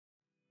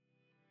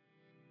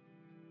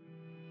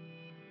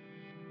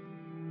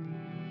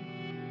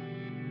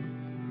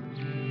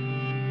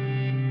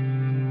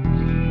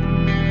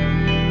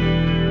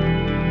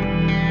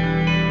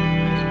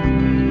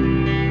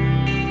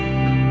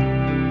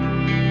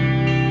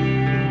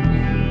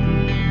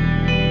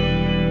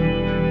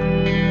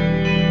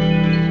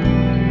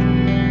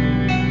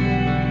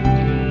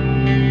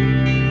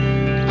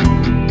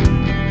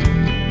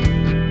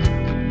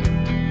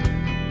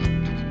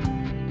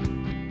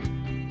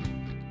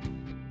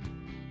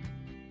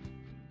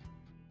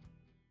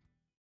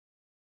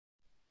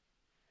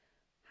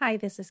Hi,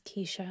 this is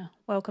Keisha.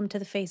 Welcome to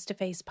the Face to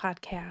Face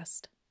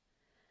podcast.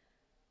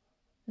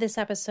 This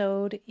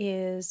episode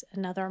is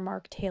another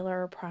Mark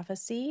Taylor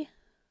prophecy.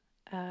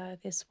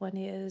 This one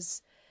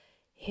is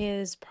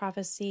his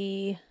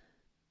prophecy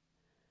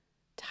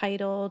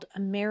titled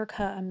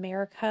America,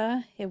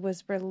 America. It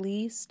was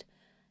released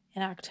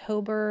in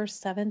October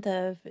 7th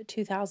of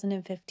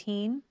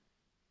 2015.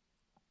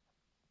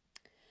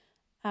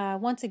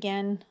 Once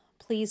again,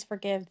 please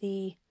forgive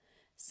the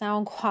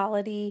sound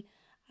quality.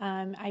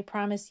 I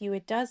promise you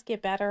it does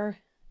get better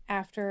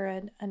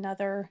after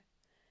another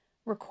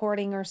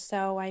recording or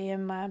so. I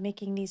am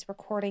making these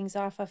recordings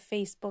off of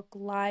Facebook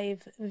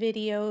Live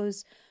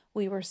videos.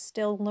 We were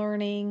still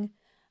learning,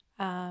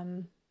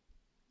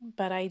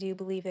 but I do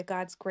believe that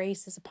God's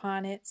grace is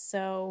upon it.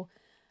 So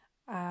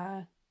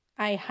I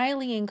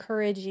highly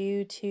encourage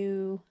you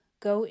to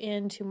go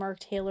into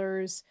Mark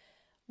Taylor's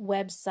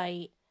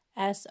website,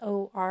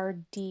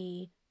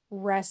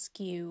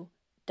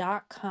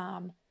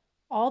 SORDrescue.com.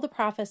 All the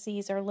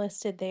prophecies are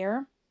listed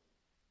there.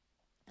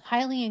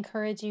 Highly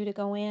encourage you to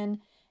go in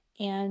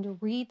and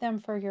read them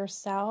for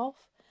yourself.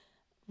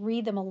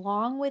 Read them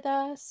along with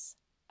us.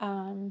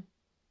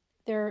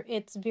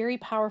 It's very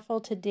powerful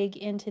to dig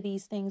into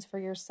these things for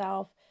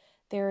yourself.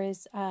 There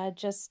is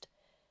just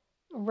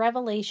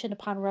revelation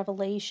upon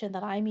revelation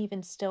that I'm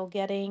even still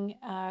getting,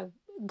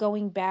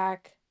 going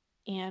back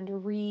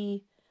and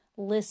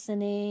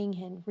re-listening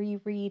and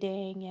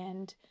rereading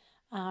and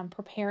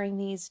preparing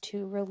these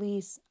to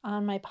release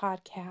on my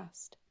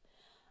podcast.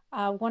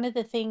 One of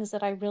the things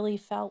that I really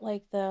felt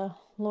like the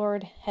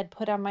Lord had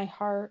put on my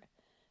heart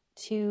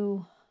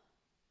to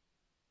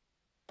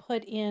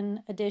put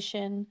in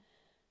addition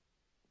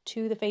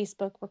to the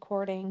Facebook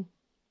recording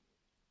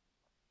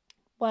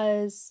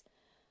was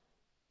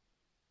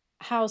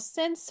how,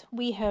 since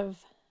we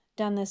have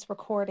done this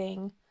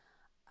recording,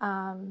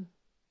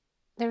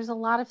 there's a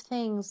lot of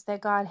things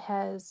that God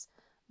has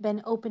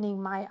been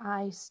opening my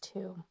eyes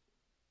to.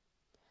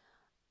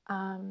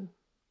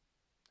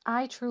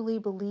 I truly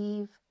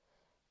believe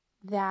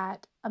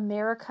that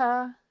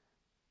America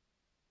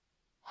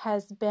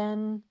has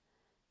been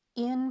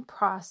in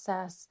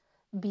process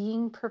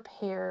being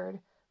prepared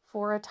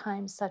for a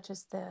time such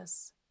as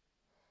this,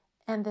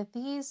 and that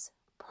these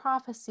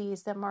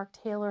prophecies that Mark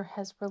Taylor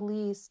has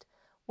released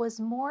was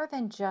more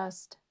than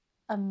just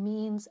a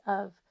means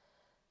of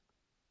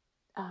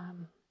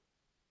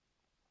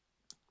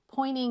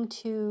pointing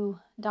to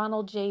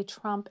Donald J.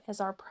 Trump as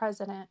our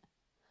president.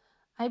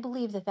 I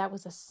believe that that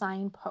was a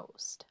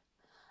signpost.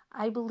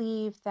 I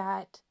believe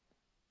that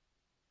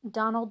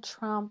Donald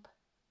Trump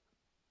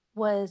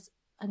was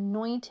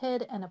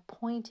anointed and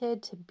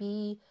appointed to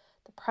be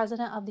the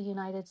President of the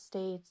United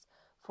States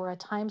for a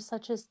time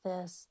such as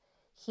this.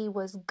 He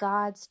was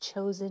God's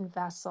chosen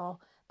vessel,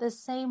 the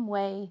same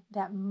way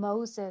that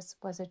Moses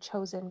was a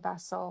chosen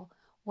vessel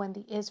when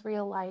the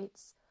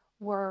Israelites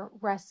were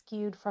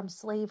rescued from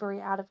slavery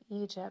out of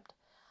Egypt.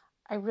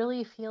 I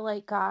really feel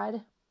like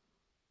God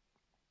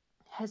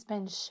has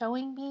been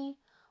showing me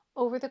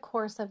over the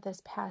course of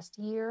this past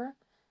year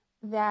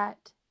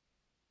that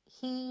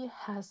He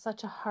has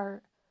such a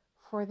heart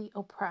for the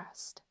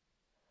oppressed,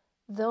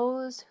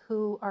 those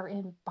who are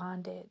in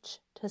bondage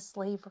to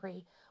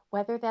slavery,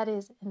 whether that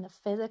is in the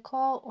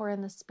physical or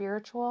in the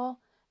spiritual.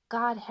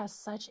 God has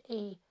such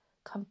a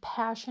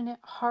compassionate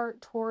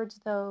heart towards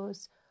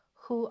those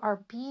who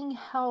are being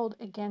held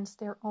against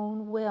their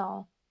own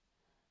will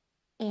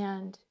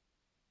and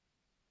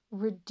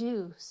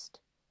reduced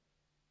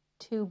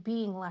to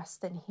being less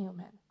than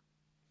human.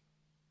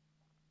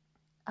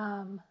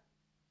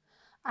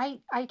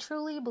 I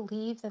truly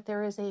believe that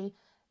there is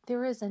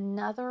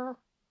another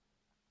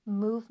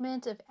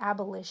movement of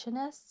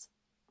abolitionists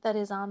that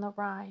is on the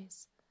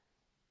rise.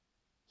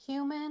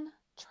 Human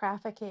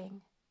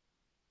trafficking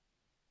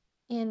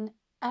in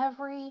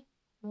every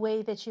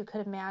way that you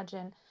could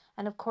imagine.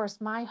 And of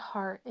course, my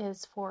heart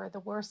is for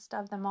the worst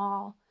of them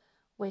all,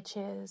 which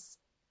is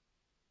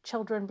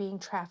children being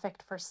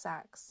trafficked for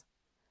sex.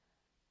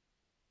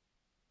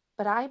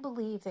 But I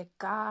believe that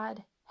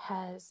God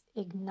has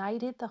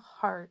ignited the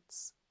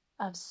hearts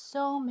of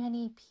so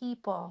many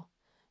people,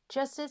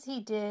 just as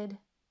He did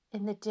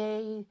in the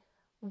day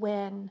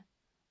when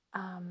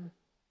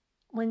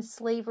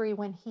slavery,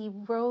 when He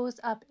rose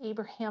up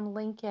Abraham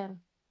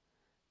Lincoln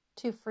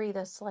to free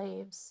the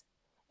slaves.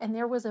 And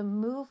there was a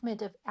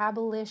movement of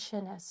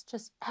abolitionists,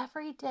 just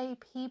everyday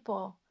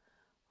people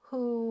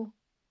who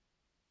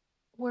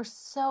were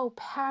so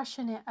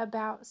passionate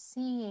about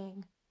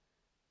seeing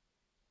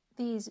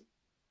these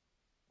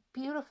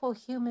beautiful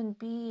human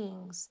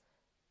beings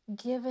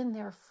given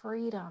their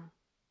freedom.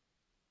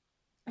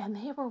 And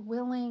they were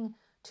willing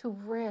to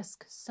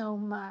risk so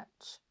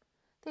much.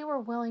 They were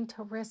willing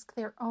to risk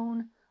their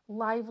own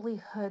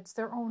livelihoods,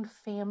 their own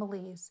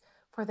families,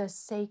 for the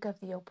sake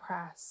of the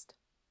oppressed.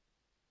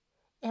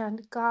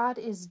 And God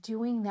is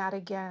doing that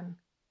again.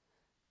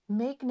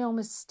 Make no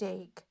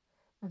mistake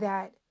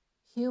that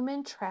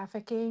human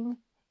trafficking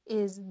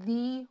is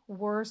the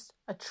worst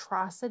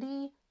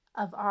atrocity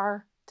of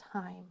our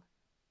time.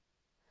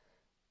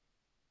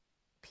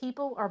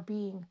 people are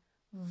being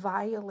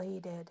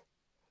violated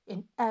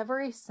in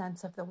every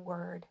sense of the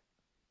word.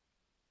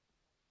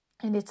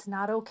 And it's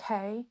not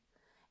okay.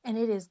 And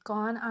it has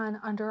gone on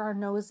under our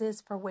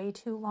noses for way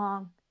too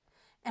long.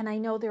 And I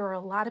know there are a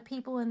lot of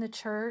people in the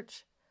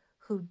church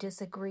who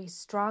disagree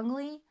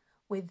strongly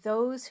with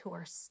those who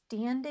are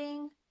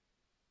standing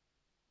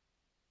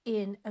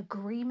in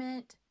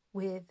agreement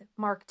with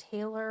Mark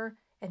Taylor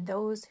and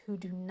those who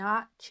do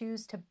not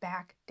choose to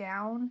back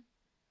down.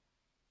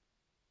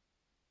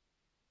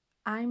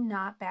 I'm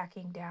not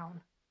backing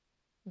down.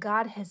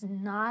 God has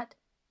not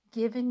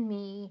given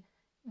me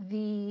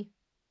the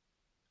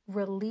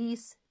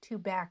release to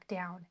back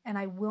down, and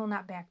I will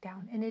not back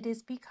down. And it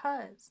is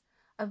because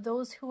of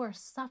those who are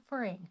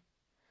suffering.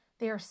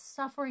 They are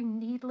suffering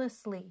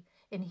needlessly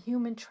in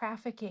human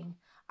trafficking.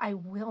 I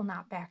will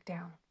not back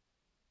down.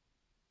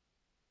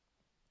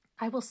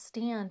 I will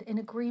stand in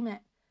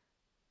agreement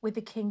with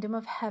the kingdom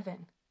of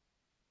heaven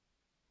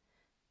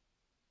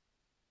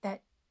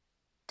that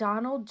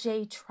Donald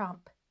J.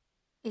 Trump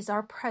is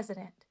our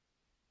president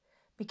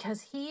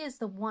because he is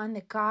the one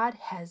that God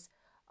has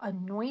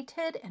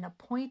anointed and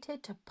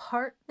appointed to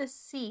part the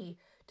sea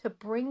to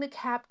bring the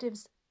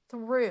captives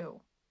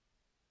through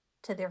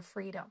to their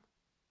freedom.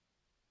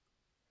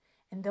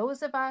 And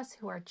those of us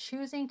who are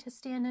choosing to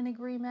stand in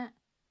agreement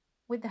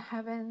with the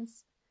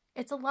heavens,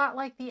 it's a lot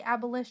like the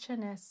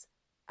abolitionists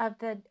of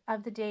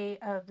the day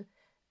of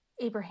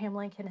Abraham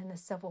Lincoln in the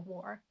Civil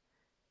War.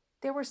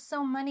 There were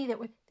so many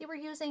they were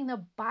using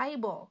the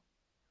Bible.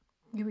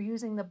 You were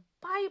using the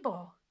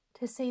Bible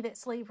to say that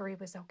slavery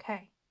was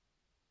okay.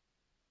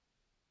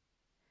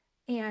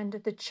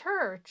 And the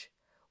church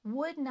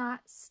would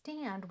not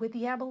stand with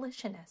the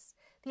abolitionists.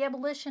 The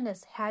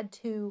abolitionists had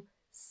to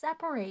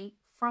separate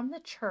from the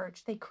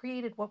church. They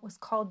created what was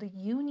called the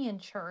Union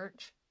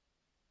Church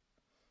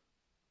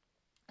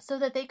so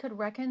that they could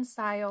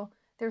reconcile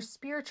their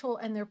spiritual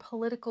and their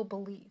political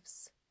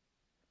beliefs,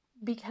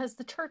 because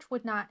the church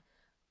would not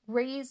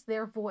raise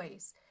their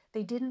voice.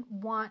 They didn't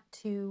want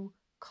to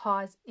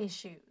cause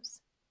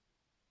issues.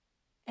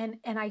 And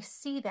I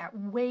see that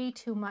way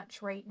too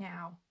much right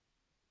now.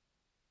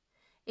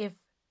 If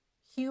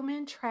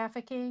human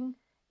trafficking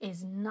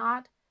is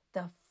not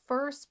the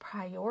first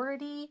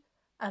priority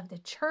of the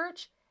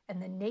church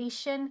and the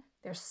nation,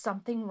 there's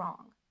something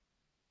wrong.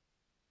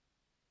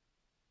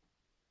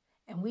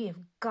 And we have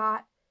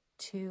got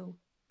to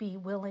be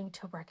willing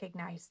to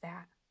recognize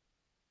that.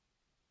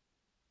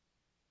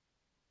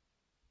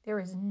 There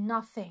is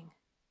nothing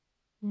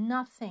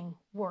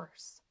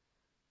worse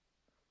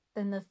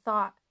than the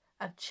thought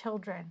of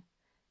children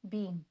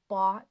being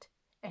bought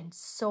and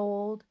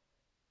sold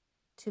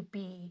to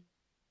be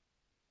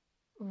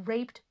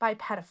raped by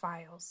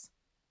pedophiles.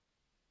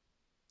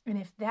 And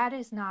if that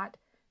is not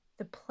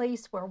the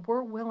place where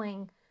we're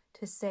willing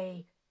to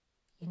say,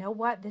 you know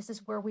what, this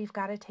is where we've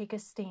got to take a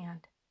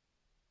stand,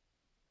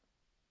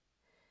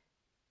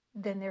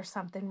 then there's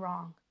something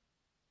wrong.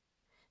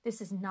 This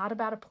is not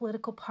about a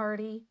political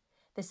party.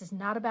 This is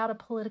not about a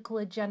political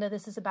agenda.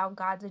 This is about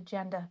God's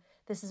agenda.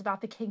 This is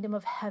about the kingdom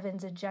of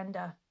heaven's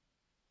agenda.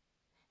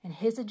 And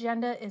his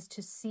agenda is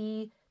to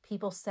see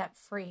people set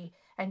free.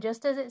 And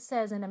just as it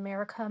says in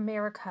America,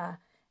 America,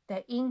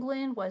 that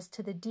England was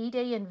to the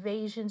D-Day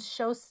invasions,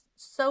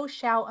 so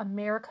shall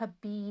America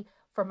be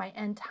for my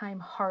end time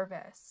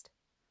harvest.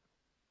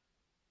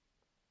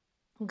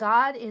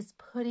 God is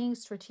putting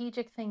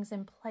strategic things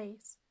in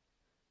place.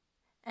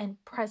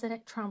 And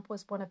President Trump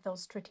was one of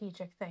those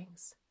strategic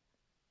things.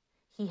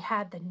 He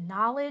had the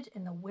knowledge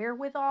and the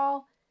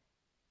wherewithal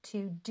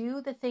to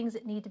do the things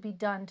that need to be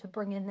done to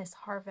bring in this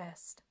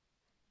harvest.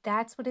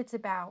 That's what it's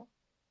about.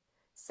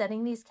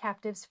 Setting these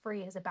captives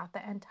free is about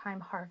the end time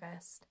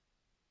harvest.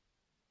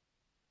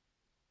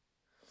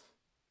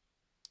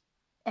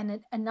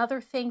 And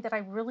another thing that I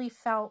really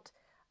felt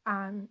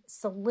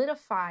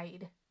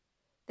solidified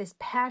this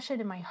passion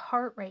in my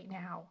heart right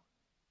now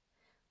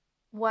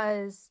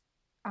was,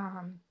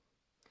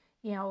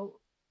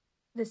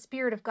 the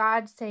Spirit of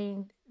God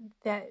saying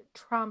that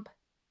Trump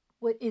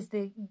is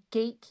the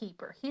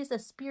gatekeeper. He's a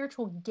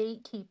spiritual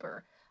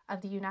gatekeeper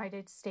of the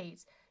United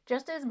States.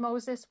 Just as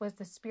Moses was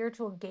the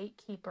spiritual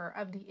gatekeeper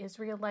of the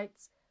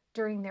Israelites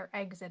during their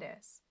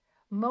exodus.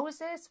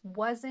 Moses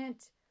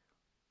wasn't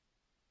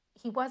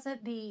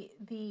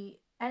the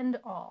end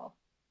all,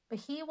 but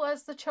he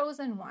was the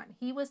chosen one.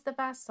 He was the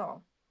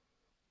vessel.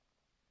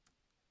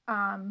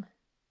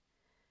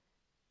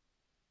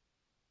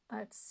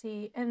 Let's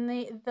see. And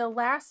the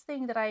last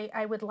thing that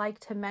I would like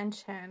to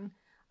mention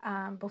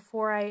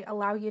before I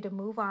allow you to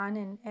move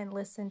on and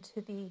listen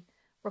to the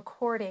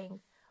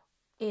recording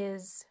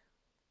is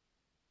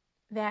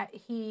that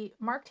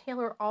Mark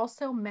Taylor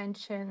also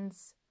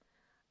mentions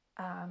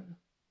Al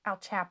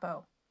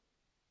Chapo.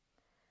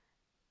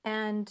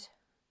 And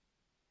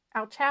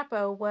Al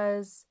Chapo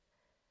was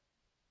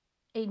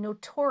a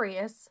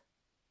notorious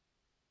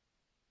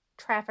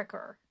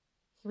trafficker.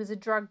 He was a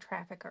drug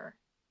trafficker.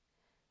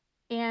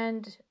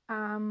 And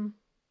while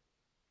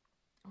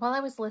I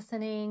was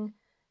listening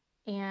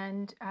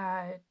and,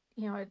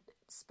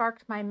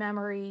 sparked my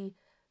memory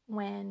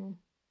when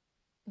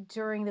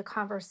during the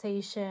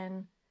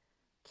conversation,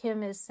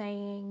 Kim is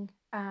saying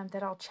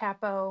that El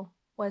Chapo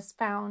was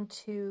found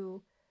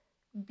to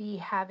be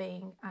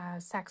having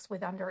sex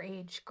with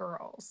underage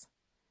girls.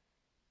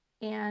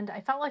 And I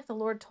felt like the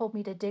Lord told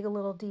me to dig a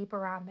little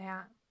deeper on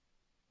that.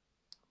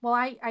 Well,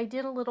 I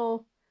did a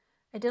little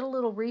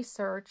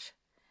research,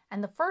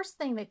 and the first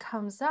thing that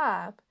comes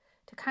up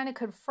to kind of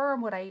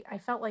confirm what I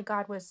felt like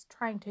God was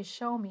trying to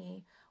show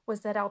me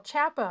was that El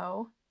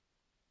Chapo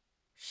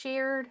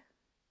shared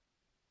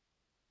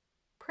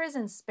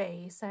prison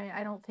space.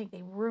 I don't think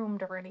they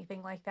roomed or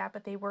anything like that,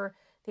 but they were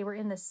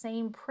in the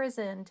same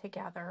prison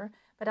together.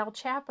 But El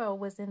Chapo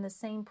was in the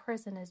same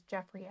prison as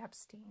Jeffrey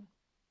Epstein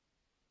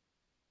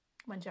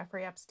when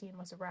Jeffrey Epstein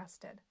was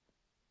arrested.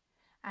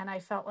 And I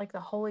felt like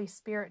the Holy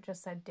Spirit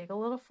just said, dig a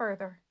little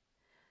further.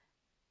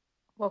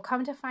 Well,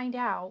 come to find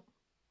out,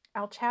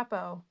 El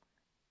Chapo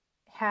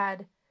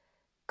had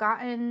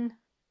gotten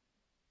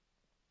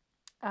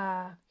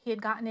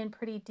in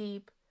pretty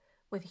deep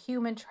with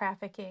human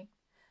trafficking,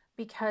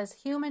 because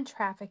human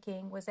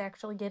trafficking was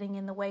actually getting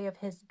in the way of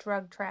his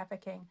drug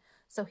trafficking.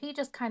 So he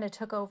just kind of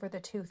took over the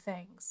two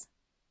things.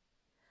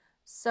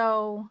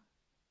 So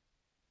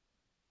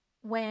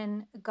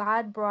when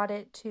God brought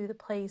it to the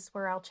place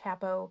where El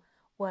Chapo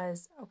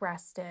was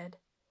arrested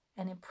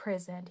and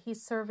imprisoned,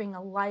 he's serving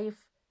a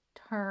life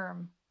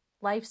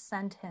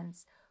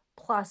sentence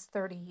plus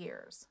 30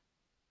 years.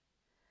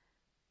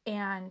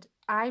 And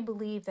I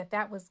believe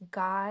that was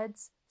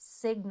God's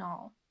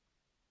signal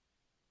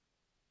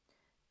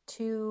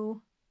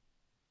to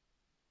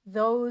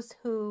those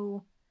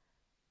who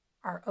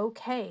are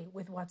okay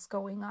with what's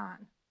going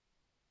on.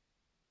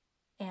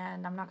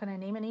 And I'm not going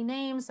to name any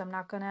names. I'm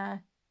not going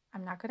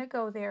to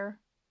go there.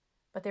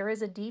 But there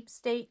is a deep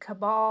state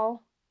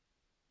cabal,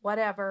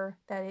 whatever,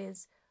 that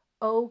is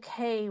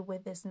okay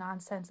with this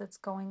nonsense that's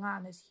going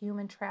on, this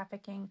human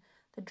trafficking,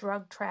 the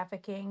drug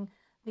trafficking,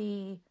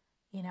 the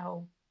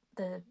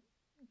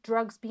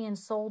drugs being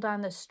sold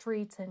on the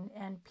streets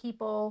and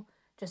people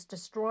just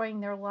destroying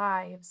their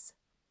lives,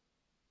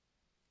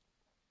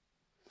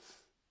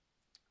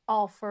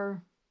 all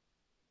for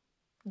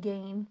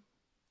gain,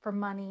 for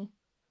money,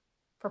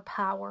 for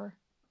power.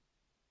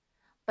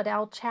 But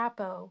El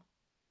Chapo,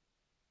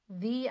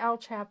 the El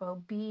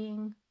Chapo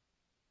being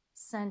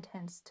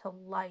sentenced to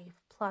life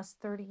plus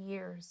 30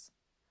 years,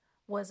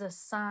 was a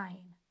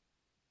sign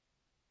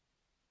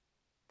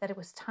that it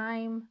was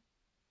time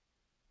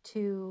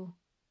to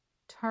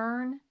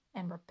turn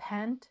and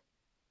repent,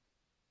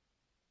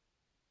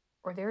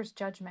 or there's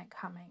judgment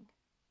coming.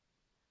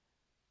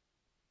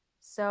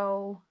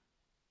 So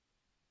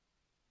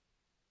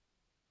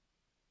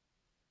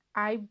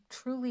I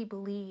truly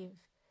believe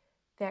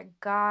that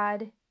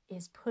God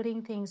is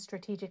putting things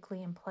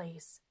strategically in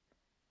place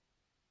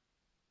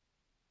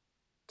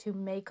to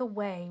make a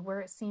way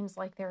where it seems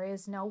like there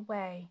is no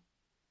way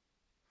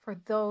for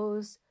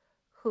those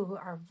who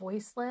are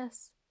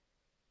voiceless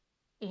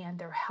and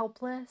they're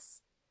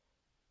helpless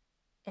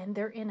and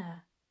they're in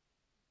a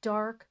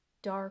dark,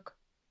 dark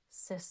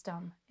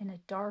system, in a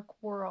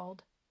dark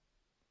world.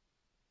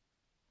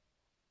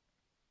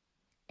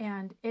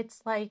 And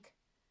it's like,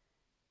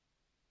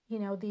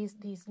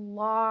 these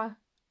law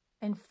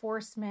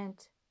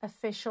enforcement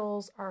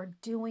officials are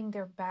doing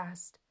their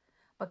best,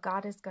 but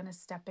God is going to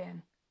step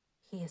in.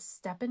 He is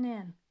stepping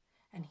in,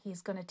 and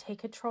he's going to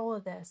take control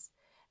of this,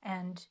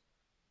 and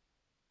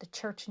the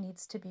church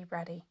needs to be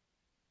ready.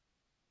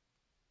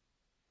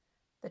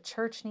 The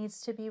church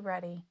needs to be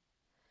ready.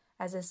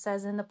 As it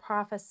says in the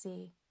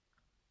prophecy,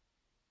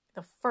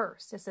 it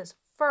says,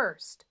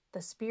 first,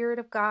 the Spirit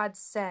of God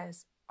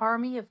says,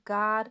 army of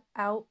God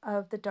out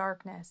of the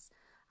darkness,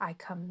 I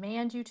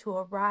command you to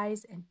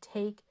arise and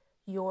take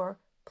your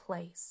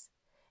place.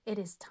 It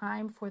is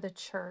time for the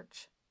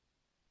church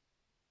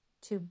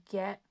to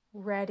get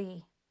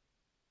ready.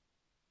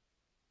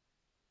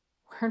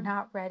 We're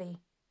not ready.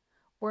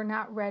 We're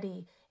not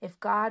ready. If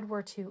God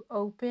were to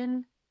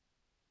open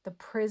the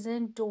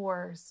prison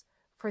doors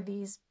for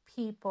these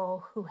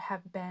people who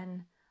have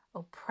been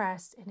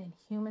oppressed and in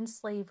human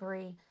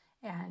slavery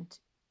and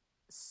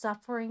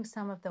suffering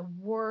some of the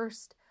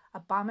worst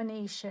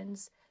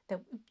abominations,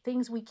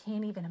 things we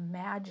can't even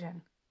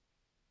imagine.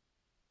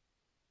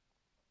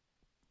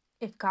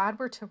 If God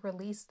were to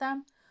release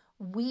them,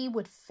 we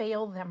would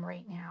fail them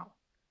right now.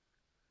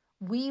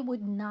 We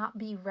would not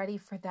be ready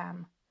for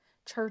them.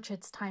 Church,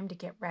 it's time to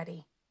get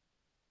ready.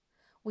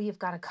 We have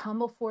got to come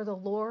before the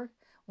Lord.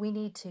 We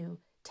need to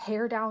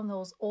tear down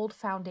those old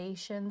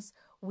foundations.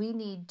 We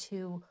need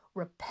to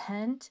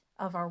repent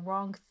of our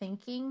wrong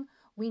thinking.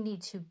 We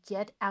need to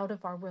get out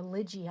of our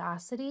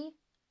religiosity.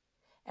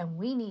 And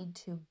we need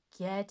to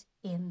get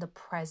in the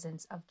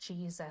presence of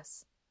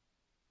Jesus.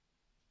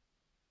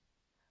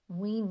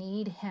 We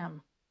need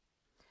him.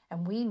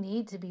 And we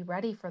need to be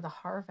ready for the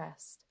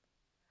harvest.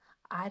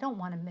 I don't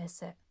want to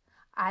miss it.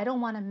 I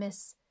don't want to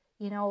miss,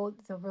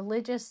 the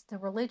religious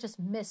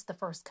miss the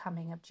first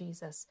coming of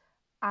Jesus.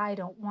 I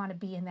don't want to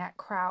be in that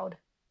crowd.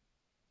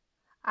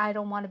 I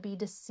don't want to be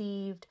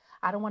deceived.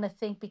 I don't want to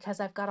think because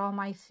I've got all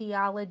my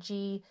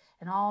theology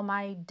and all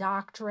my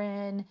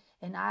doctrine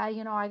and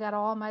I got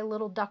all my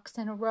little ducks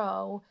in a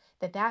row,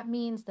 that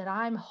means that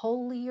I'm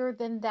holier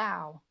than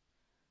thou,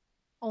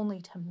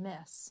 only to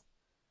miss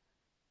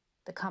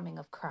the coming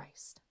of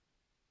Christ.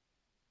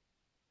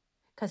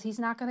 Because he's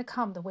not going to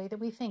come the way that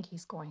we think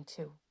he's going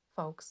to,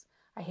 folks.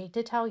 I hate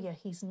to tell you,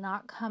 he's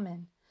not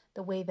coming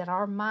the way that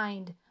our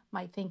mind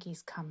might think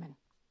he's coming.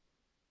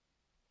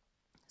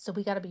 So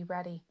we got to be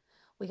ready.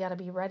 We got to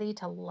be ready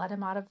to let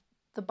him out of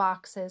the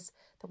boxes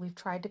that we've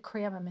tried to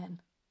cram him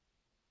in.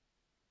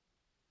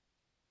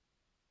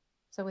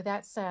 So with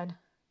that said,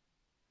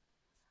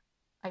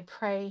 I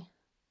pray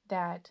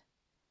that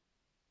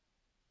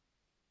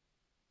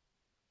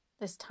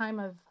this time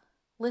of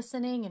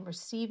listening and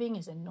receiving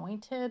is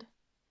anointed.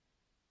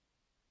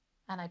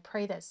 And I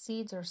pray that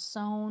seeds are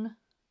sown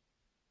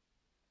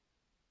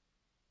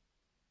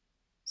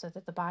so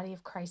that the body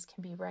of Christ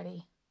can be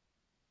ready,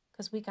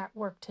 because we got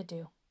work to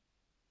do.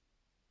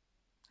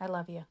 I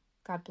love you.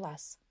 God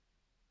bless.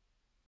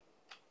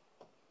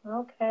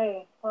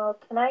 Okay, well,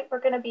 tonight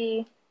we're going to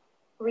be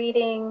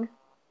reading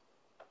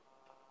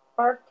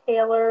Mark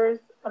Taylor's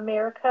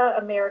America,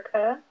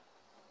 America,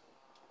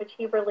 which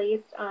he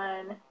released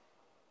on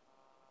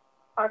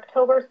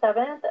October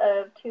 7th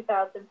of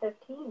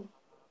 2015.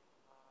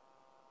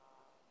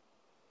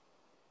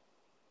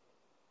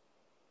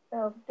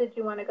 So did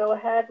you want to go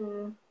ahead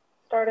and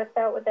start us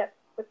out with that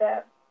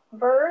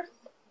verse?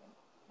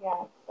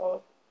 Yeah,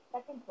 so 2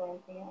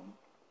 Corinthians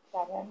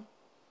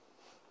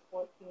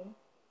 7:14.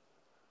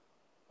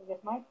 As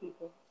if my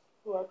people,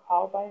 who are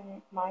called by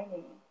my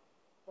name,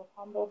 will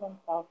humble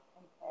themselves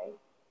and pray,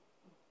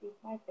 and seek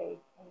my face,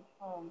 and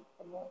turn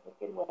from their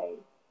wicked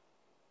ways,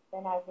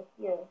 then I will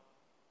hear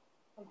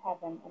from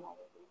heaven, and I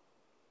will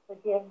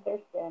forgive their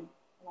sin,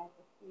 and I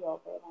will heal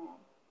their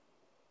land.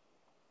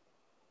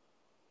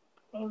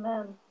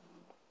 Amen.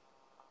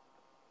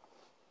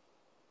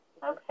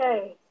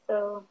 Okay,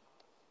 so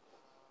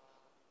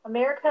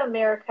America,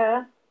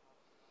 America,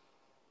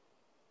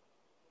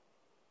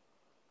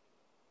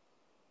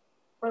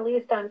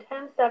 released on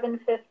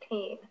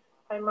 10/7/15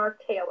 by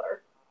Mark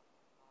Taylor.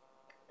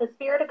 The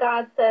Spirit of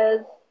God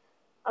says,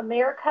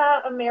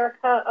 America,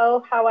 America, oh,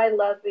 how I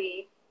love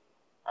thee.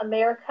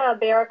 America,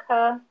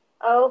 America,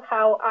 oh,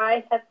 how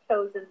I have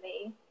chosen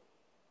thee.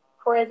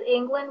 For as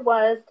England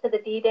was to the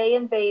D-Day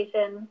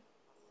invasion,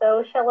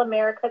 so shall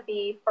America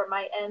be for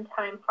my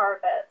end-time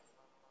harvest.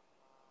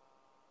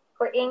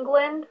 For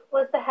England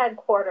was the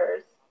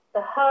headquarters,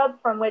 the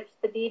hub from which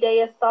the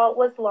D-Day assault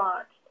was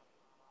launched.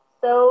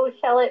 So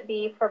shall it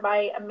be for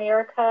my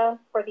America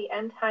for the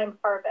end-time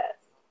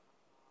harvest.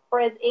 For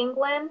as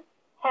England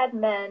had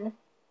men,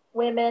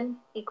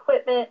 women,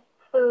 equipment,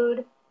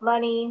 food,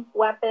 money,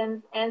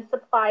 weapons, and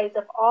supplies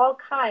of all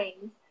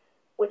kinds,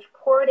 which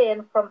poured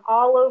in from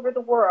all over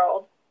the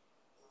world,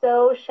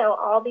 so shall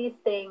all these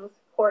things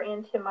pour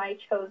into my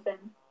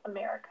chosen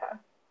America.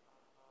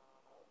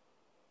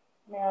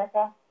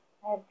 America,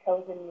 I have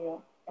chosen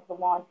you as a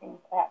launching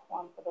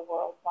platform for the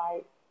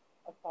worldwide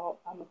assault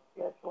on the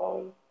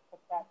spiritually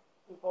oppressed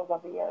peoples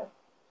of the earth.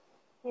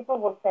 People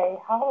will say,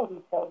 how are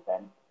we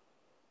chosen?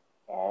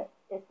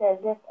 It's as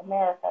if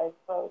America is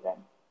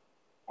frozen.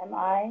 Am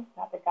I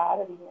not the God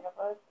of the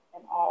universe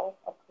and all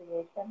of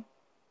creation?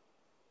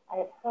 I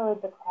have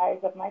heard the cries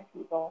of my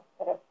people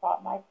that have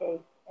sought my face,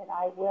 and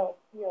I will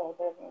heal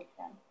their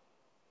nation.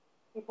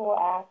 People will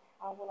ask,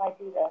 how will I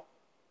do this?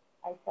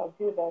 I shall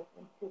do this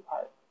in two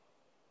parts.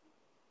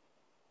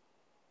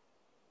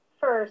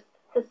 First,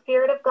 the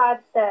Spirit of God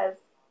says,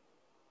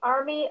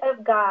 Army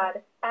of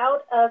God,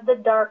 out of the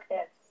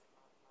darkness,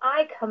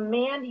 I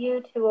command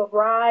you to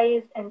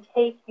arise and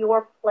take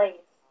your place.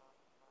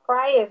 For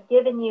I have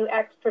given you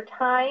extra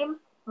time,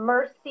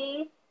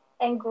 mercy,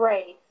 and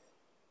grace.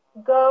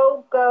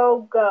 Go,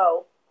 go,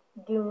 go.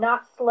 Do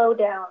not slow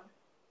down.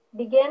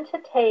 Begin to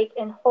take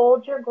and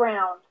hold your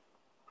ground,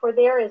 for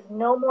there is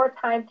no more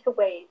time to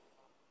waste.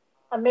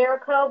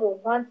 America will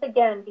once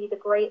again be the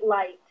great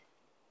light.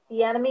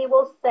 The enemy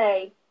will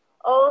say,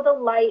 oh, the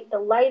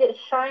light, it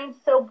shines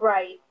so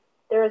bright.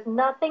 There is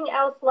nothing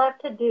else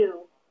left to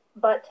do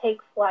but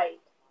take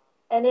flight.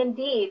 And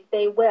indeed,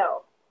 they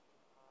will.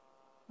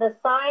 The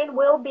sign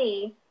will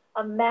be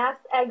a mass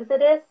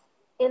exodus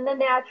in the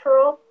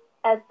natural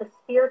as the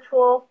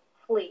spiritual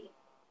flee.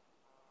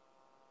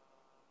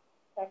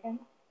 Second,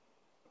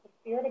 the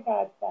Spirit of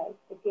God says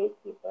the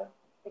gatekeeper,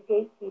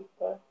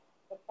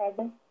 the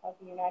President of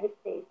the United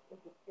States is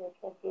the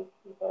spiritual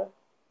gatekeeper.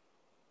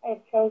 I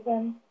have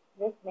chosen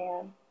this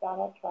man,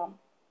 Donald Trump,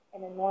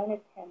 and anointed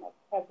him as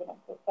president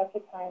for such a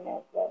time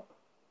as this.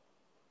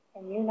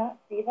 Can you not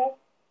see this?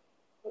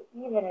 For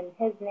even in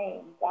his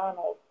name,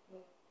 Donald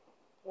means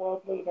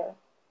world leader,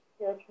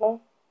 spiritual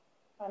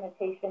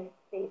connotation,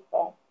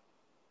 faithful.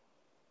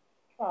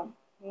 Trump,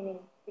 meaning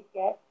to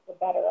get the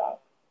better of,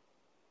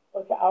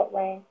 or to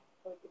outrank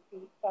or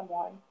defeat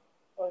someone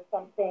or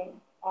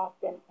something,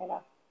 often in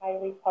a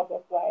highly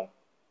public way.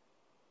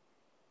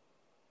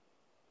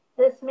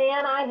 This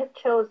man I have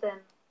chosen,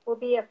 will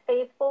be a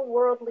faithful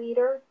world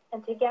leader,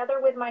 and together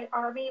with my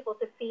army will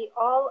defeat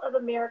all of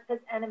America's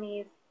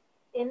enemies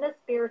in the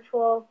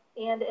spiritual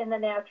and in the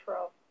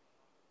natural.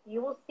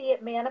 You will see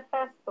it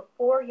manifest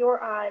before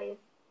your eyes.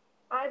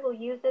 I will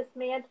use this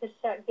man to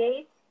shut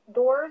gates,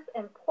 doors,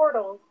 and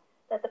portals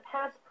that the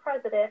past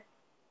president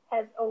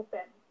has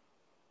opened.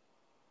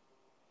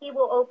 He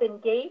will open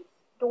gates,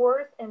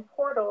 doors, and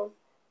portals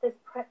this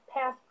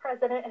past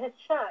president has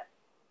shut.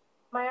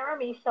 My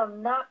army shall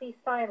not be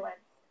silenced.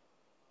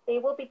 They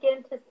will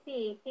begin to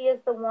see he is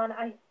the one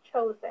I have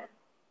chosen.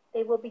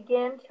 They will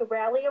begin to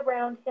rally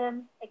around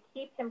him and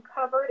keep him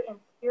covered in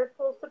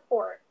spiritual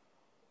support.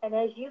 And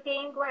as you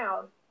gain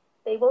ground,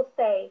 they will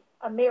say,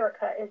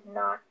 America is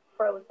not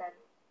frozen.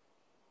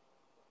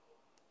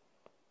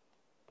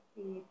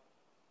 Seed,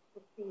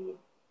 the seed.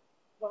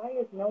 Why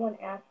is no one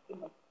asking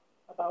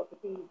about the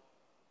seed?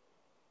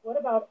 What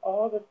about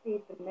all the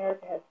seeds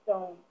America has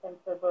sown since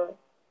her birth?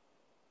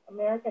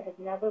 America has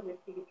never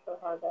received her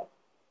harvest.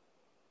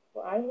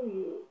 So I will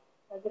use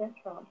President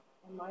Trump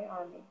and my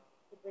army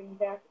to bring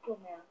back to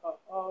America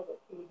all that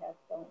she has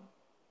sown.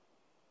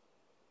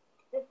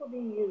 This will be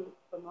used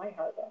for my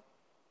harvest.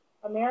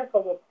 America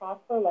will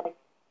prosper like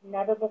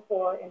never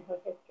before in her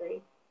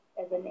history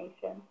as a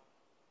nation.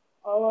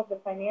 All of the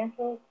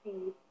financial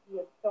seeds you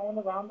have sown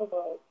around the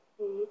world,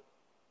 food,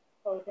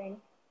 clothing,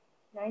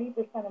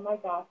 90% of my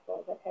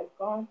gospel that has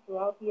gone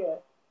throughout the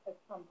earth has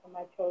come from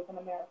my chosen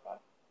America.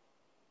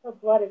 Her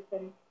blood has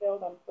been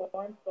spilled on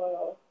foreign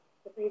soil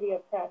to free the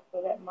oppressed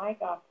so that my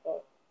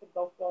gospel could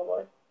go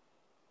forward.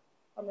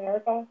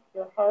 America,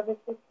 your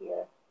harvest is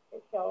here.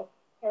 It shall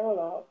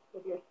parallel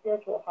with your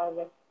spiritual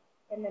harvest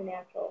in the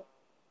natural,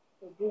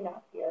 so do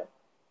not fear.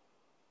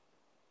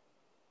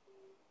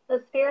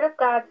 The Spirit of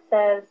God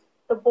says,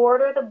 the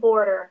border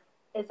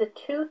is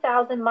a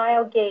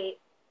 2,000-mile gate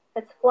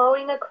that's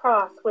flowing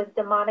across with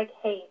demonic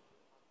hate.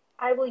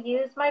 I will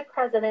use my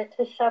president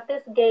to shut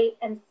this gate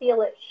and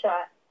seal it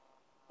shut.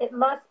 It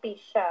must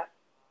be shut.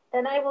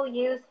 Then I will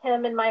use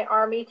him and my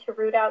army to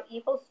root out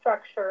evil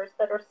structures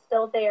that are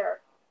still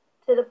there,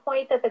 to the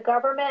point that the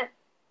government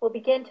will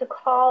begin to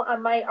call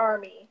on my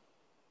army.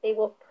 They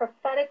will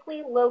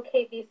prophetically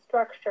locate these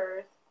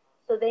structures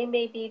so they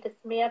may be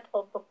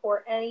dismantled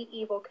before any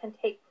evil can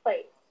take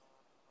place.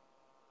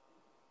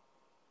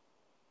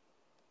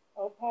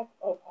 OPEC,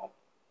 OPEC,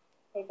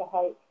 take a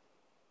hike,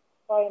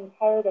 for I am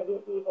tired of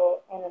your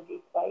evil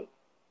energy fight.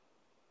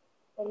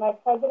 When my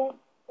president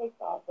takes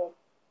office,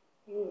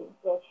 you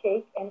will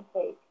shake and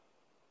quake.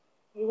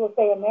 You will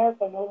say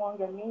America no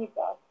longer needs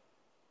us,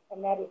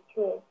 and that is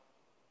true,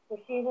 for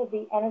she will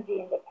be energy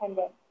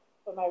independent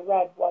for my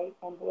red, white,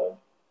 and blue.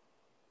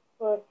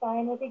 For a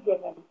sign will be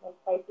given when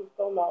prices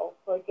go low,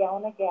 for a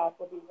gallon of gas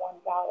will be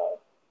 $1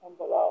 and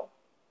below.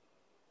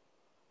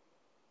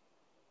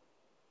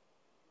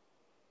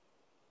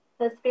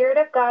 The Spirit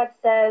of God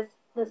says,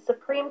 the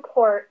Supreme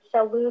Court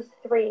shall lose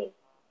 3,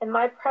 and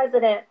my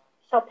president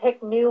shall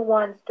pick new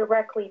ones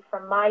directly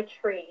from my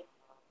tree.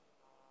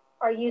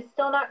 Are you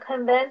still not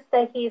convinced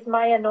that he's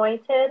my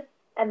anointed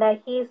and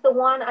that he's the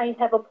one I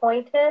have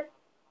appointed?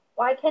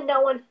 Why can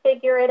no one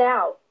figure it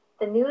out?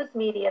 The news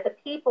media, the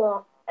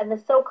people, and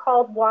the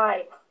so-called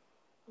wise.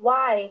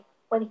 Why,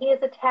 when he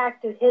is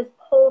attacked, do his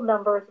poll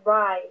numbers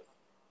rise?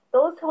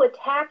 Those who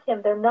attack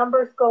him, their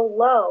numbers go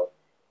low,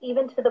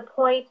 even to the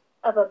point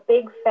of a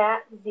big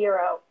fat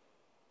 0.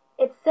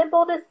 It's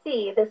simple to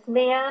see this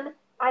man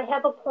I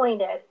have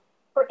appointed,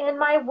 for in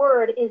my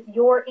word is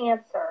your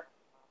answer.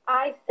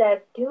 I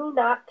said, do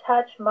not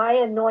touch my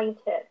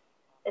anointed,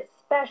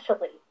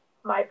 especially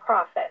my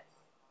prophets.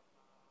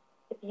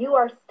 If you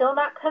are still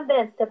not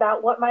convinced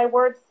about what my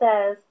word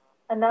says,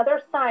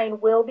 another sign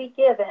will be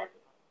given.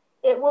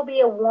 It will be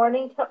a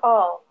warning to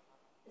all,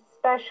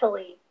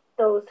 especially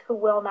those who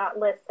will not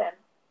listen.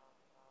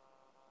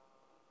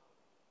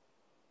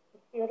 The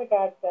Spirit of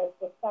God says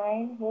the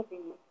sign will be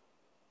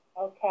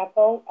El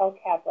Capo,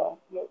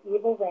 your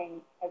evil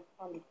reign has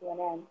come to an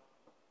end.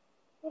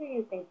 Who do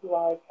you think you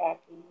are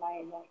attacking, my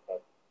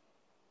anointed?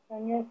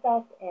 Turn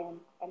yourself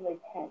in and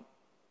repent.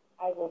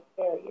 I will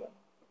spare you.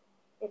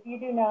 If you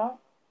do not,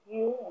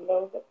 you and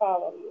those that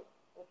follow you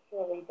will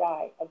surely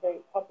die a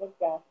very public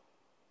death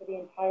for the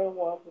entire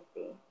world to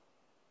see.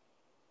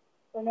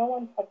 For no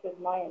one touches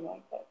my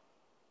anointed.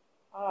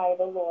 I,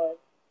 the Lord,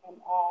 am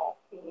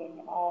all-seeing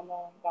and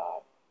all-knowing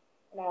God,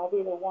 and I'll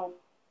be the one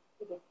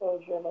to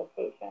disclose your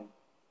location.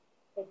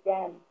 The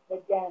den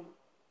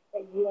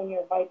that you and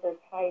your vipers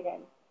hide in.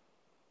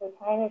 For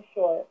time is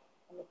short,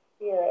 and the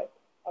spirit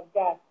of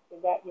death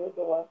is at your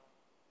door,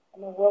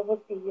 and the world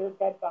will see your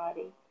dead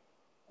body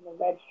and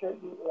the red shirt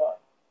you wore.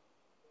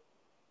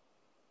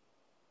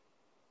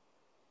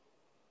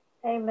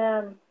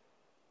 Amen.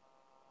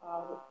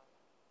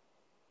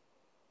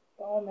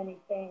 So many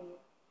things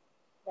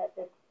that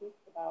this speaks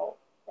about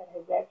that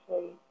has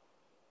actually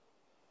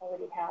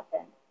already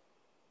happened.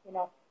 You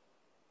know,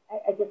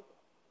 I just,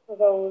 for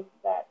those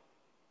that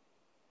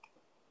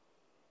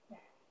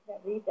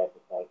read this,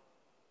 it's like,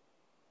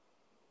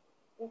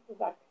 this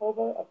is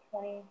October of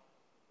 2015.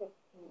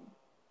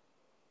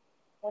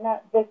 we're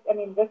not this. I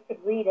mean, this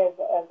could read as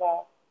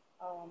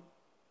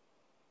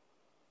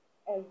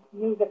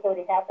news that's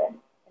already happened.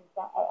 And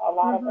a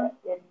lot of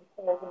it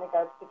in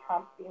regards to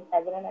Trump being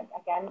president. And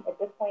again, at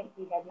this point,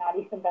 he had not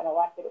even been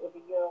elected. It was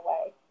a year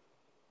away.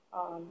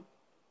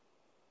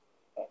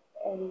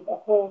 And the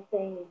whole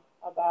thing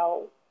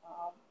about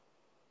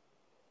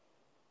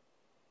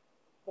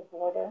the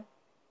border,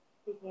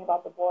 speaking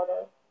about the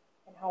border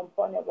and how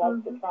important it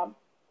was to Trump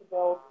to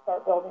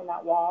start building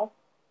that wall,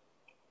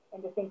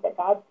 and to think that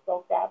God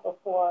spoke that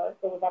before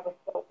it was ever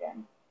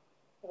spoken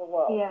to the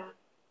world. Yeah.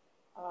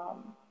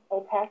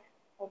 OPEC,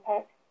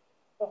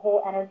 the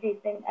whole energy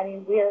thing. I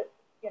mean, we're,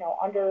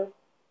 under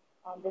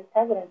this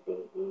presidency,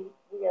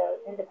 we are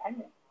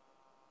independent.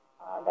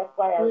 That's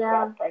why our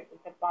gas prices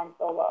have gone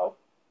so low.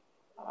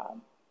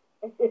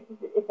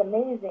 It's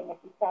amazing if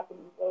you stop and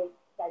really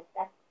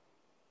dissect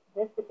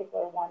this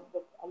particular one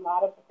with a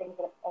lot of the things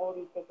that have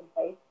already taken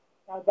place.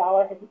 Now,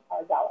 gas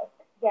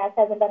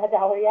hasn't been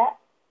 $1 yet,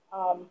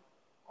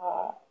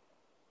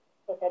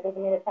 but that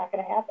doesn't mean it's not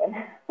going to happen.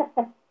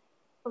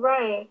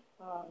 Right.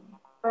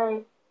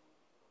 Right.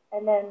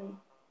 And then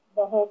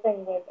the whole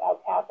thing with El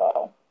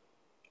Capo,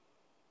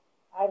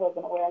 I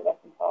wasn't aware of this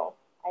until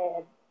I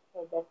had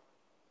heard this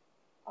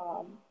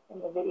in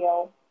the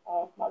video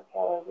of Mark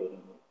Taylor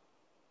reading.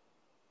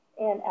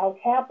 And El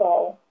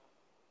Capo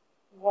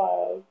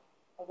was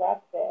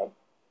arrested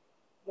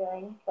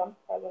during Trump's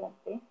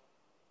presidency.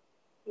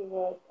 He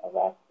was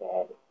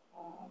arrested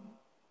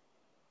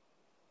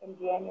in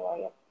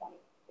January of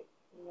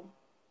 2016.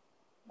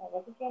 No,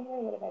 was it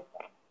January? What did I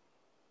say?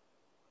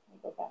 Let me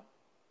go back.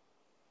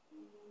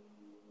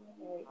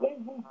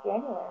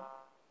 January.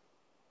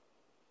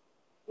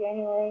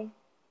 January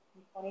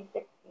in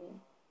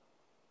 2016.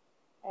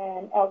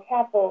 And El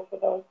Capo, for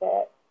those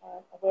that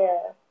aren't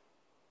aware,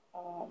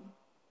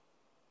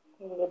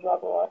 he was a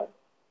drug lord.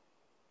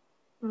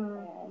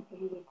 And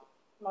he was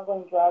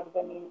smuggling drugs.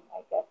 I mean,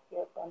 I guess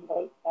here from the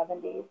late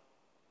 70s,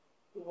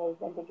 he was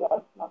into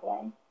drug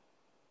smuggling.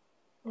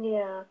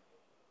 Yeah.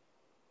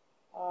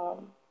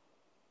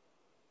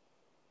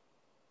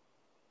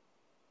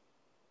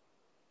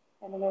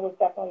 And then there was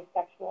definitely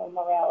sexual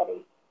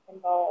immorality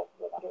involved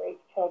with underage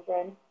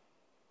children.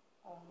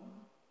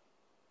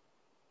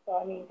 So,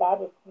 I mean, God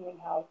was cleaning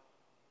house.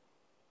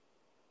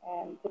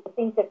 And to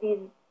think that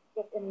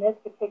just in this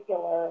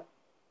particular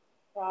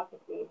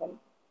prophecy, then,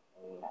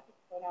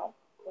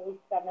 at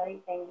least 7 or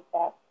 8 things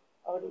that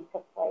already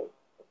took place.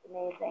 It's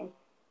amazing.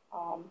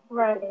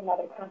 Right. It's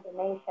another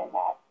confirmation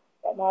that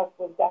Mark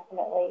was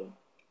definitely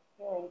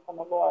hearing from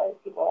the Lord.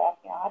 People are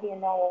asking, how do you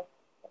know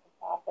if a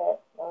prophet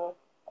or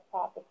a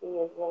prophecy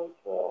is really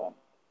true?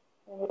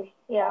 And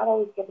God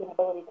always gives an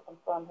ability to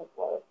confirm His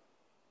word.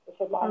 It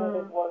should line with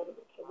His word.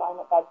 It should line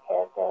with God's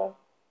character,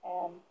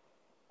 and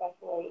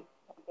especially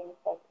when things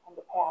start to come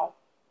to pass,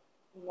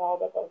 you know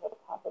that those are the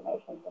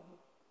confirmations, and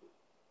He's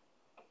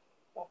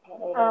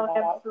definitely laying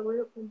that out.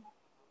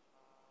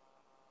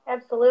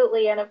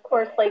 Absolutely. And of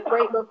course, like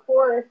right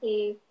before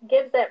he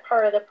gives that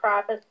part of the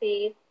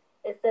prophecy,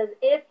 it says,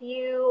 if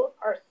you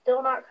are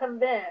still not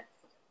convinced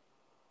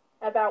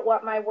about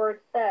what my word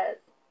says,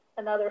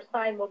 another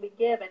sign will be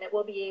given. It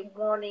will be a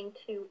warning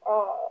to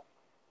all,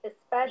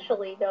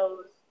 especially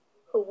those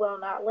who will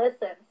not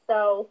listen.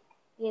 So,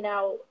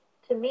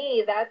 to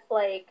me, that's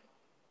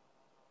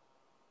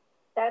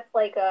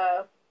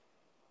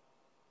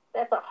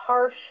a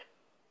harsh,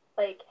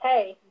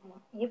 hey,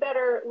 you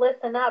better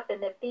listen up.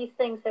 And if these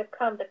things have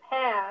come to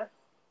pass,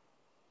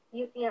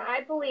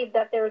 I believe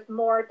that there's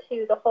more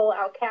to the whole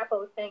El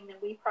Capo thing than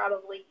we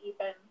probably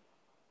even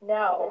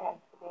know.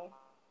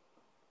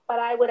 But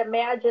I would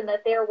imagine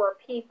that there were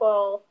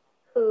people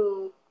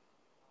who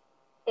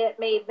it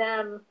made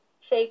them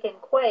shake and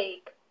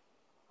quake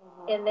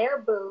in their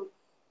boots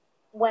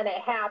when it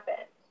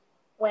happened,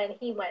 when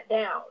he went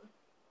down.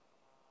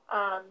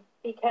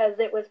 Because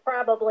it was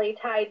probably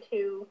tied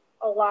to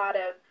a lot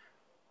of,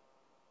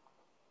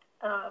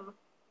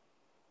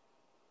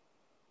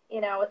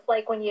 it's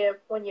like when you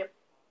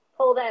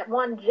pull that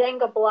one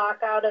Jenga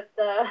block out of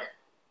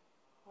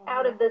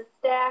the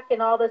stack,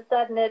 and all of a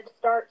sudden it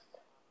starts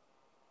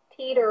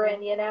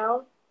teetering,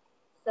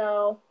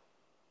 So,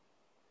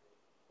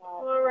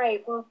 all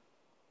right, well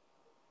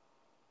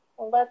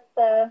let's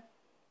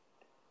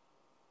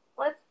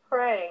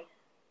pray.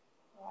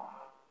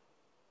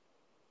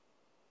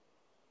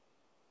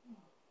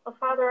 Well,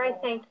 Father, I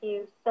thank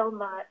you so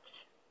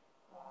much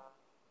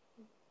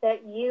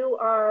that you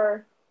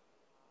are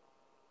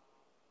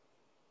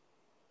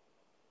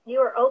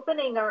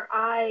opening our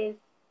eyes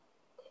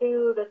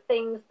to the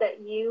things that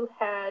you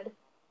had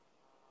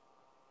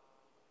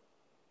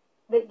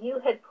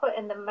put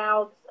in the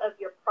mouths of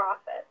your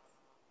prophets.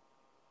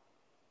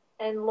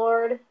 And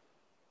Lord,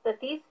 that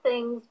these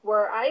things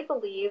I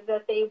believe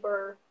that they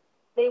were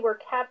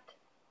kept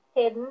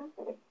hidden,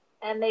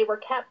 and they were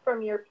kept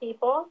from your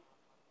people.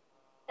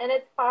 And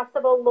it's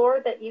possible,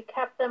 Lord, that you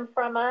kept them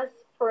from us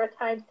for a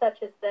time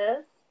such as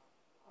this.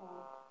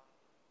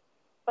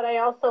 But I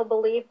also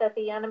believe that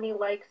the enemy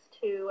likes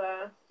to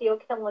steal,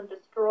 kill, and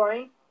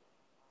destroy.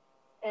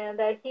 and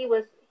that he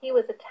was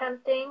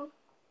attempting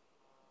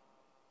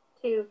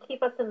to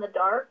keep us in the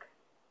dark,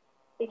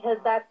 because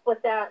that's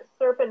what that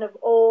serpent of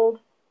old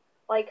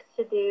likes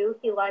to do.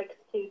 He likes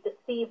to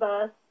deceive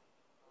us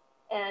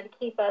and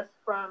keep us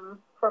from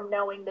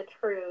knowing the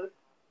truth.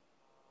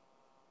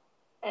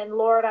 And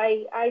Lord,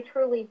 I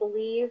truly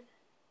believe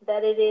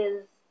that it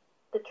is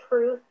the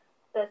truth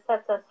that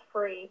sets us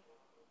free.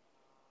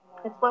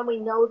 It's when we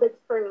know the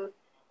truth.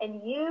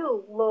 And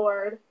you,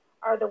 Lord,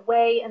 are the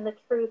way and the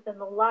truth and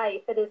the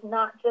life. It is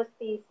not just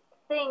these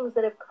things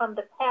that have come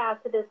to pass.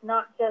 It is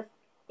not just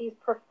these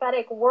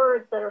prophetic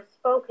words that are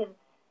spoken.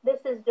 This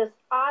is just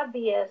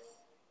obvious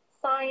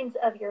signs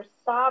of your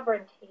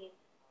sovereignty.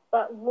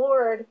 But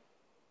Lord,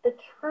 the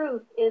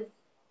truth is,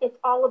 it's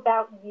all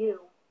about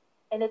you.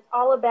 And it's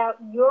all about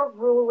your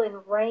rule and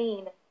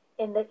reign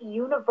in the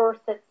universe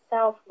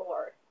itself,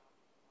 Lord.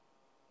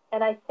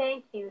 And I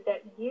thank you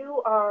that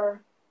you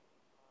are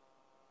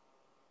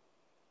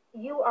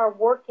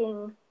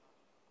working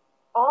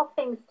all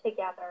things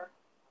together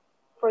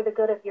for the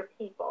good of your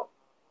people.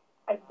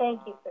 I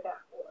thank you for that,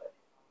 Lord.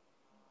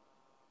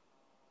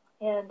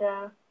 And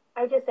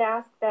I just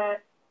ask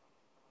that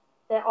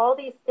all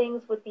these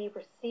things would be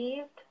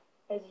received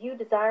as you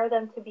desire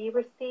them to be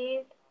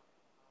received.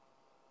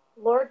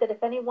 Lord, that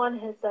if anyone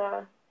has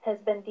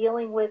been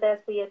dealing with, as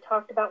we had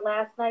talked about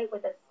last night,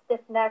 with a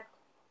stiff-necked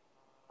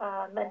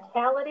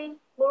mentality,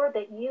 Lord,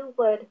 that you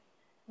would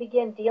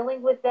begin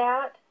dealing with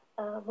that.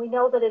 We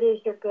know that it is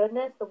your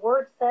goodness. The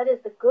word said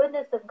is the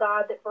goodness of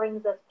God that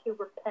brings us to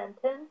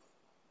repentance.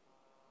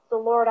 So,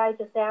 Lord, I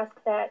just ask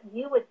that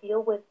you would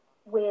deal with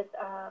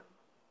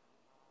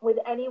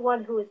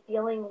anyone who is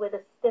dealing with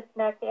a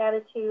stiff-necked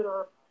attitude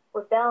or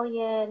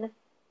rebellion.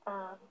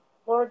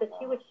 Lord, that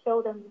you would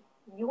show them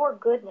your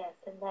goodness,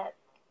 and that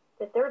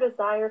their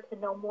desire to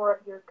know more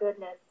of your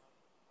goodness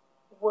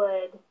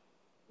would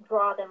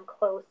draw them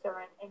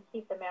closer and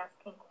keep them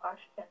asking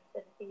questions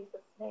in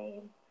Jesus'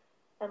 name.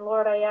 And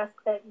Lord, I ask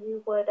that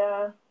you would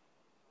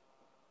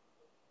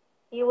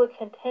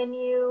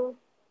continue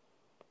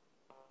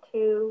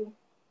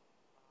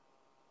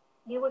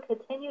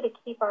to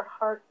keep our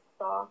hearts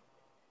soft,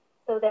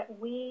 so that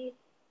we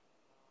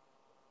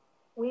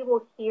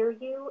will hear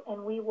you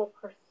and we will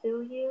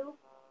pursue you,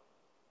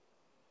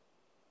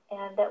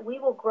 and that we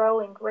will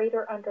grow in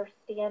greater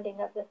understanding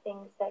of the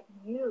things that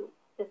you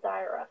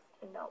desire us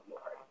to know,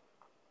 Lord.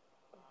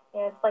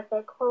 And it's like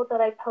that quote that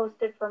I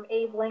posted from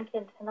Abe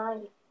Lincoln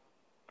tonight.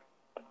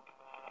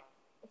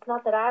 It's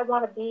not that I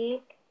want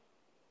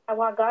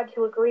God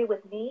to agree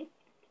with me.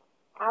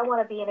 I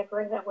want to be in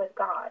agreement with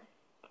God,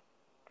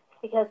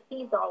 because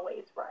he's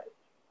always right.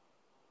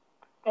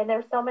 And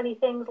there's so many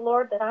things,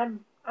 Lord, that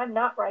I'm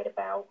not right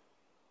about.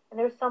 And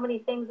there's so many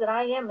things that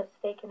I am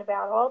mistaken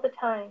about all the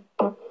time.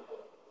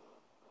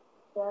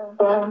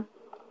 Yeah.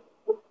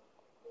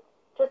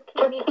 Just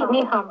keep me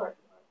humble.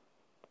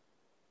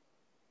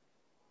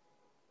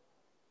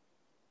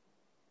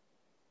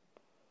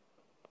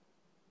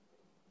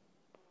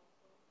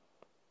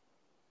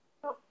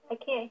 Oh, I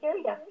can't hear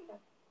you. Can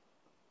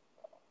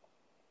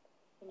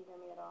you hear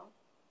me at all?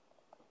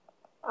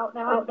 Oh,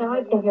 now I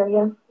can hear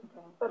you.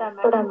 Okay. But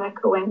I'm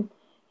echoing.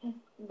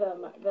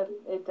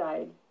 It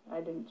died.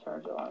 I didn't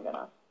charge it long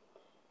enough.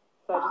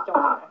 So I just don't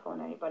want to echo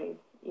in anybody's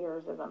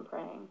ears as I'm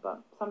praying.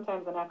 But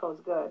sometimes an echo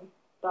is good.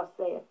 Thus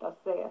saith, thus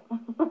saith.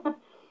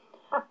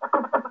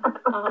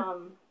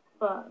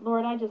 But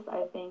Lord, I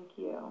thank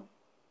you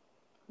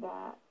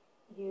that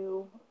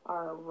you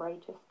are a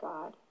righteous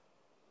God.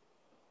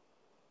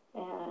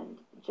 And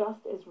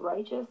just as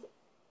righteous,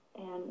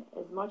 and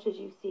as much as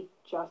you seek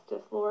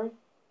justice, Lord,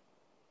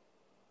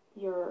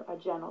 you're a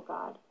gentle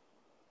God.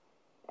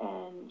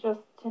 And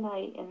just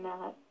tonight in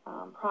that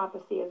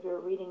prophecy, as we were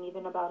reading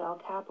even about El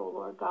Capo,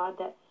 Lord God,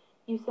 that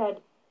you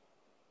said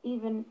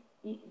even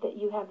that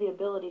you have the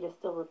ability to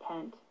still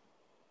repent.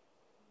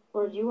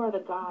 Lord, you are the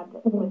God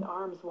that, with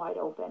arms wide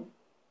open.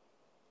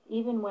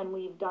 Even when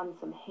we've done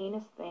some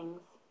heinous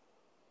things,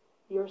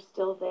 you're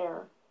still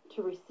there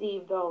to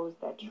receive those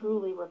that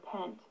truly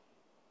repent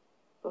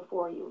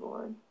before you,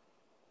 Lord.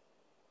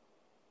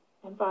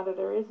 And Father,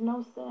 there is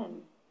no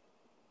sin.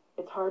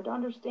 It's hard to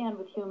understand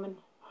with human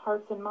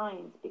hearts and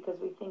minds, because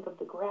we think of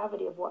the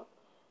gravity of what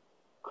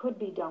could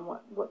be done,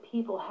 what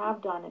people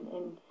have done,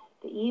 and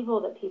the evil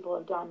that people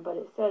have done. But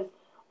it says,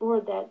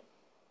 Lord, that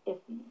if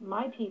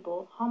my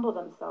people humble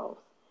themselves,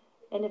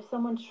 and if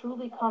someone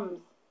truly comes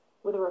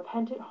with a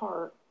repentant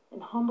heart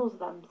and humbles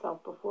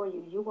themselves before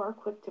you, you are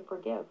quick to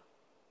forgive.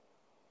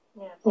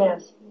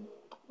 Yes.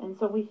 And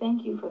so we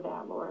thank you for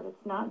that, Lord.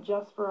 It's not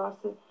just for us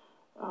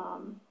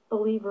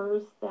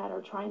believers that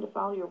are trying to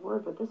follow your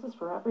word, but this is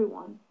for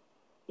everyone,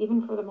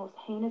 even for the most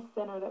heinous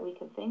sinner that we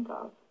can think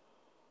of.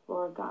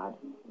 Lord God,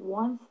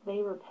 once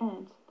they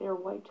repent, they're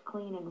wiped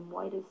clean and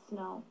white as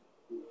snow.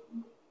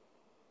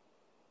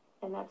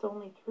 And that's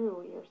only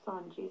through your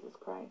Son, Jesus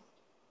Christ.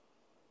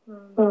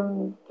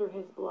 Through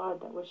his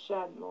blood that was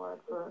shed, Lord,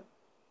 for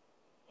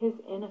his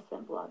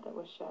innocent blood that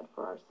was shed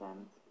for our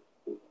sins.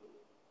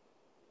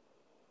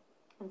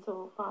 And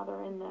so,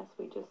 Father, in this,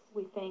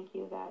 we thank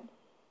you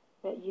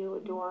that you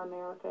adore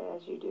America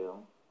as you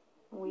do.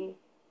 We,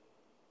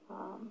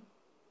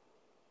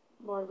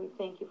 Lord, we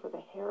thank you for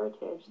the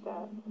heritage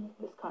that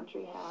this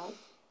country has,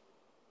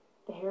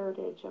 the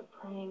heritage of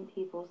praying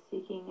people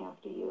seeking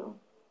after you.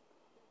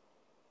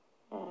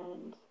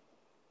 And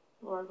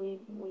Lord,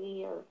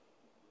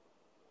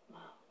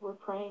 we're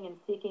praying and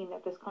seeking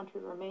that this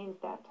country remains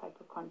that type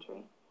of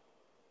country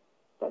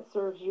that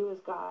serves you as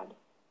God,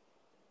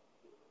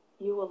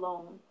 you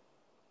alone.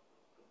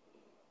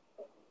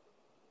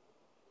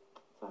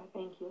 So I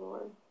thank you,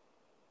 Lord.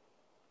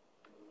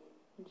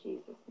 In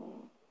Jesus'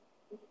 name,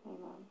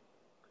 amen.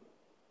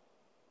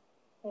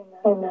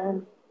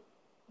 Amen.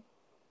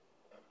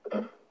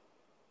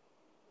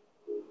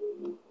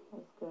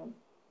 That's good.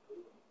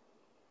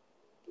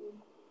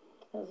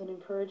 That was an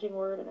encouraging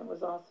word, and it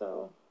was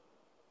also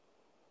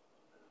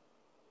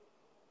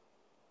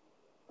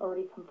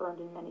already confirmed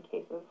in many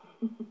cases.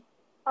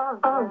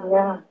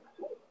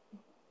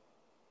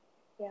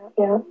 Yeah.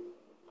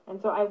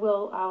 And so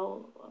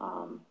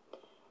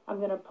I'm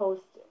going to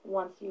post,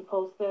 once you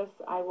post this,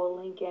 I will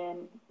link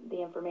in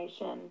the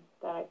information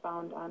that I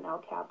found on El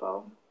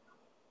Capo.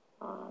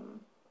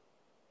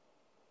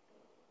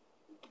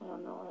 I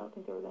don't know, I don't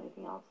think there was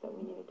anything else that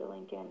we needed to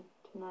link in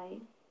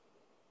tonight.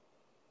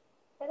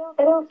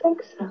 I don't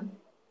think so.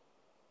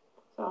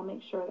 So I'll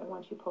make sure that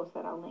once you post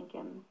that, I'll link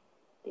in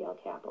the El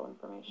Capo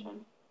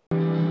information.